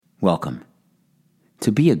Welcome.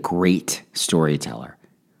 To be a great storyteller,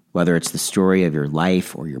 whether it's the story of your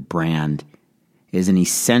life or your brand, is an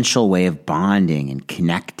essential way of bonding and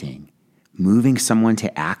connecting, moving someone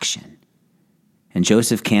to action. And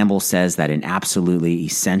Joseph Campbell says that an absolutely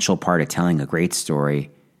essential part of telling a great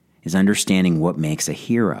story is understanding what makes a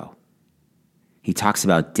hero. He talks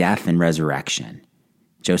about death and resurrection.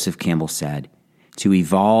 Joseph Campbell said, "To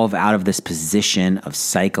evolve out of this position of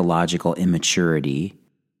psychological immaturity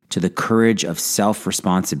to the courage of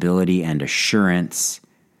self-responsibility and assurance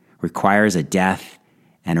requires a death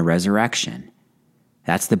and a resurrection.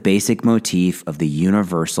 That's the basic motif of the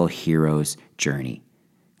universal hero's journey,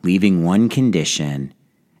 leaving one condition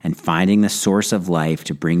and finding the source of life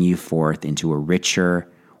to bring you forth into a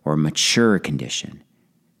richer or mature condition.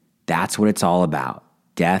 That's what it's all about,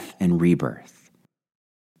 death and rebirth.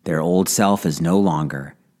 Their old self is no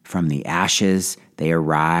longer. From the ashes, they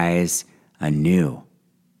arise anew."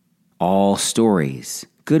 All stories,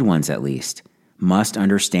 good ones at least, must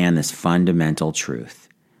understand this fundamental truth.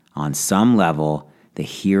 On some level, the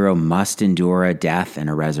hero must endure a death and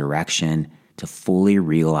a resurrection to fully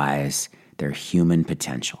realize their human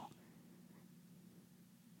potential.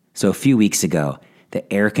 So a few weeks ago,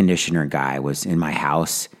 the air conditioner guy was in my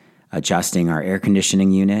house adjusting our air conditioning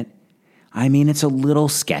unit. I mean, it's a little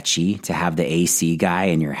sketchy to have the AC guy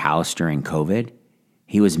in your house during COVID.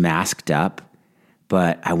 He was masked up,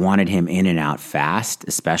 but I wanted him in and out fast,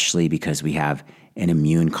 especially because we have an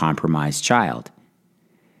immune-compromised child.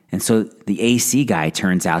 And so the AC guy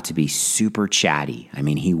turns out to be super chatty. I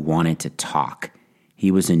mean, he wanted to talk. He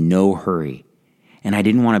was in no hurry. And I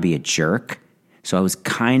didn't want to be a jerk, so I was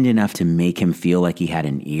kind enough to make him feel like he had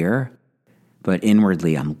an ear. But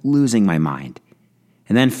inwardly, I'm losing my mind.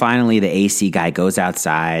 And then finally, the AC guy goes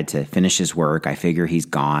outside to finish his work. I figure he's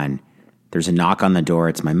gone. There's a knock on the door.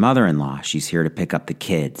 It's my mother-in-law. She's here to pick up the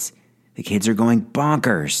kids. The kids are going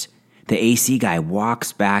bonkers. The AC guy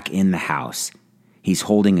walks back in the house. He's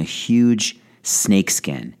holding a huge snake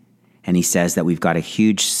skin, and he says that we've got a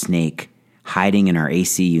huge snake hiding in our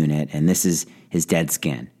AC unit, and this is his dead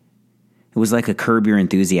skin. It was like a Curb Your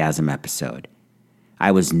Enthusiasm episode.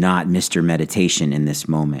 I was not Mr. Meditation in this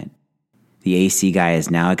moment. The AC guy is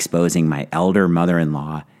now exposing my elder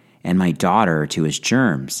mother-in-law and my daughter to his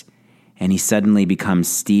germs, and he suddenly becomes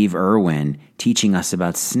Steve Irwin teaching us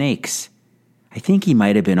about snakes. I think he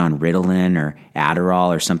might have been on Ritalin or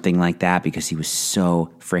Adderall or something like that because he was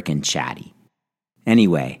so frickin' chatty.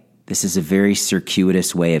 Anyway, this is a very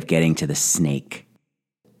circuitous way of getting to the snake.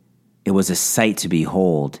 It was a sight to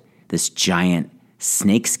behold, this giant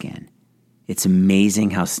snake skin. It's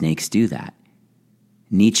amazing how snakes do that.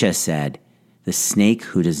 Nietzsche said, "The snake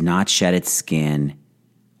who does not shed its skin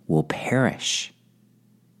will perish."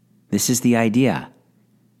 This is the idea.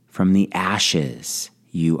 From the ashes,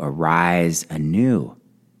 you arise anew.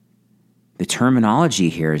 The terminology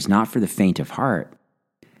here is not for the faint of heart.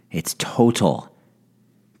 It's total.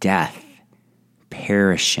 Death,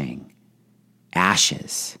 perishing,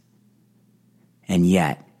 ashes. And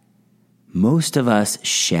yet, most of us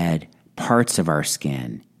shed parts of our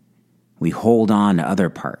skin. We hold on to other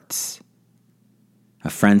parts. A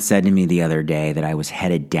friend said to me the other day that I was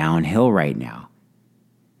headed downhill right now.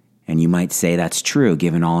 And you might say that's true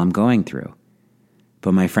given all I'm going through.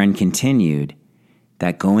 But my friend continued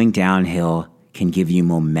that going downhill can give you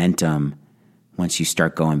momentum once you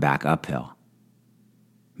start going back uphill.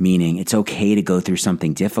 Meaning it's okay to go through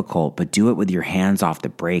something difficult, but do it with your hands off the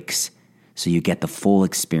brakes so you get the full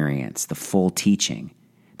experience, the full teaching,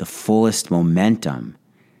 the fullest momentum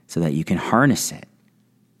so that you can harness it.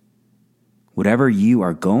 Whatever you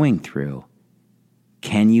are going through,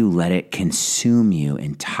 can you let it consume you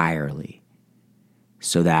entirely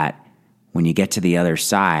so that when you get to the other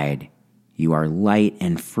side, you are light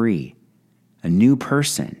and free, a new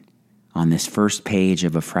person on this first page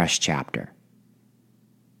of a fresh chapter?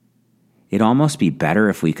 It'd almost be better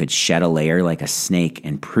if we could shed a layer like a snake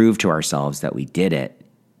and prove to ourselves that we did it.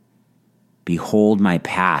 Behold my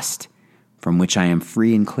past, from which I am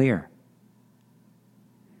free and clear.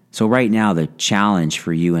 So right now, the challenge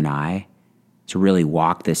for you and I to really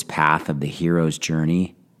walk this path of the hero's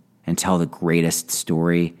journey and tell the greatest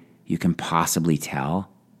story you can possibly tell.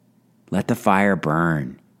 Let the fire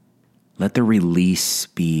burn. Let the release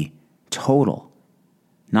be total.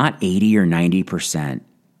 Not 80 or 90%,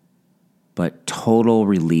 but total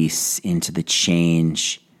release into the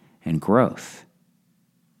change and growth.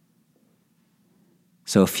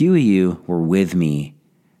 So a few of you were with me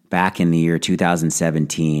back in the year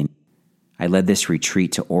 2017. I led this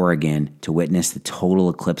retreat to Oregon to witness the total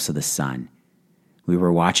eclipse of the sun. We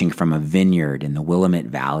were watching from a vineyard in the Willamette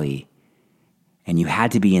Valley, And you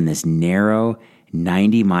had to be in this narrow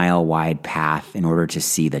 90-mile wide path in order to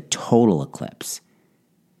see the total eclipse.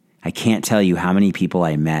 I can't tell you how many people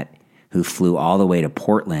I met who flew all the way to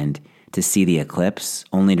Portland to see the eclipse,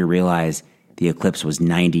 only to realize the eclipse was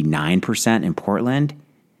 99% in Portland.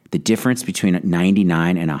 The difference between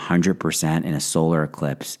 99 and 100% in a solar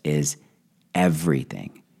eclipse is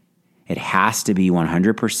everything. It has to be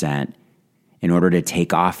 100% in order to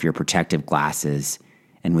take off your protective glasses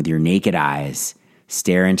and with your naked eyes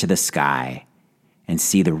stare into the sky and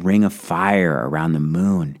see the ring of fire around the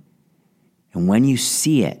moon. And when you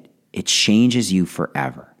see it, it changes you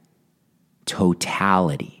forever.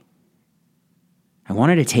 Totality. I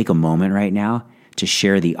wanted to take a moment right now to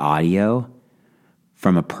share the audio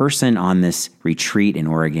from a person on this retreat in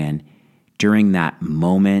Oregon during that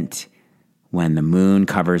moment when the moon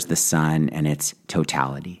covers the sun and its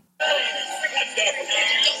totality.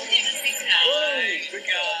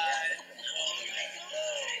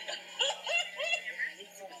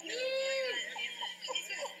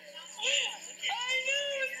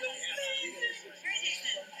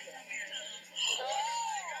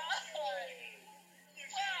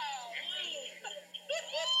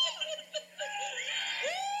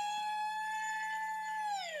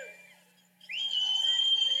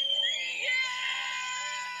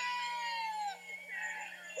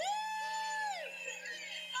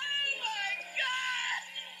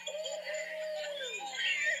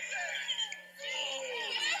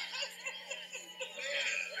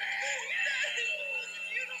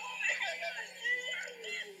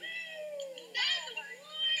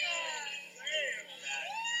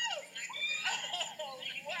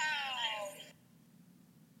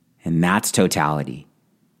 And that's totality,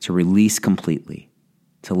 to release completely,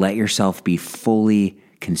 to let yourself be fully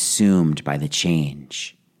consumed by the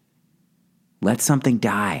change. Let something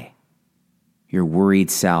die. Your worried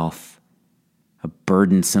self, a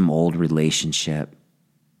burdensome old relationship,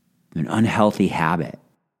 an unhealthy habit.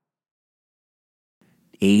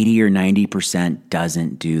 80 or 90%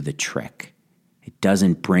 doesn't do the trick. It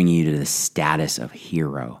doesn't bring you to the status of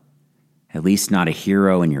hero, at least not a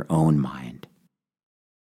hero in your own mind.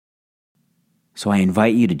 So I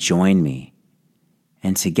invite you to join me,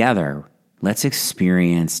 and together, let's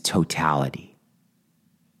experience totality.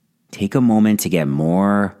 Take a moment to get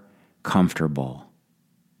more comfortable.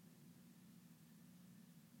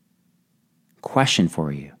 Question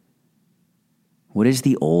for you. What is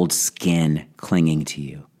the old skin clinging to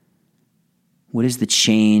you? What is the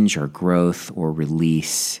change or growth or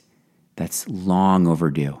release that's long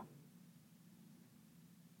overdue?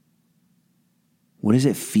 What does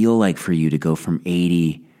it feel like for you to go from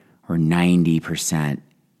 80 or 90%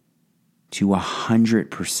 to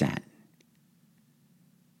 100%?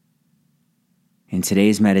 In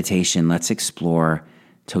today's meditation, let's explore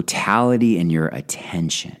totality in your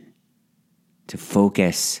attention, to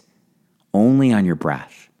focus only on your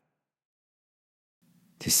breath,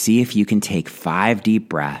 to see if you can take 5 deep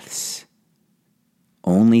breaths,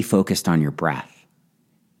 only focused on your breath.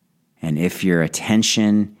 And if your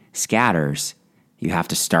attention scatters, you have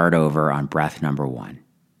to start over on breath number 1.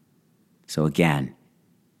 So again,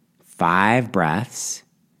 5 breaths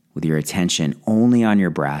with your attention only on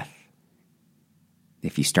your breath.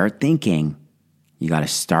 If you start thinking, you got to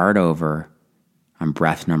start over on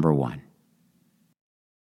breath number 1.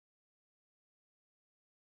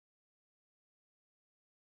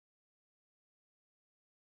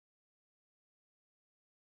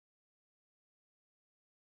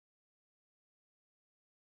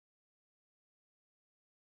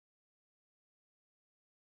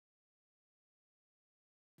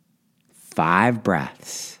 Five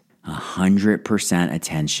breaths, 100%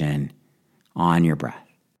 attention on your breath.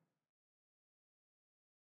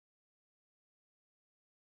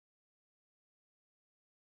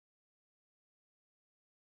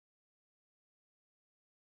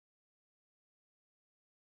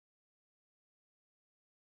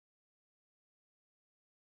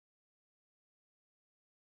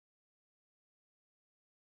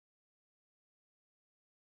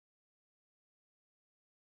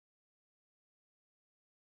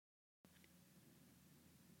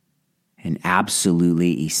 An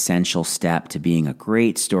absolutely essential step to being a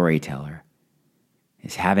great storyteller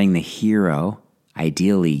is having the hero,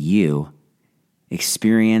 ideally you,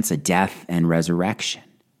 experience a death and resurrection.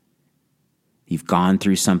 You've gone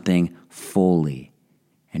through something fully,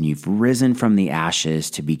 and you've risen from the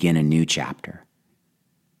ashes to begin a new chapter.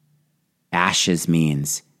 Ashes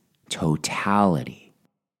means totality.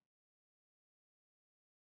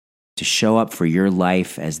 To show up for your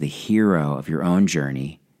life as the hero of your own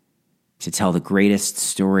journey, to tell the greatest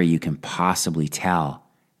story you can possibly tell,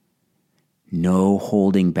 No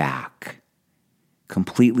holding back.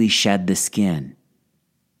 Completely shed the skin.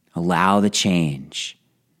 Allow the change.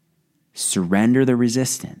 Surrender the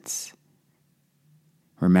resistance.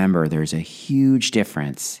 Remember, there's a huge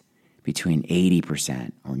difference between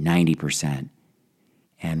 80% or 90%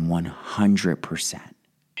 and 100%.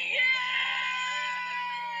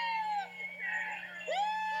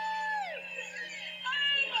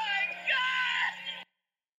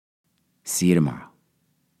 See you tomorrow.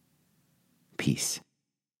 Peace.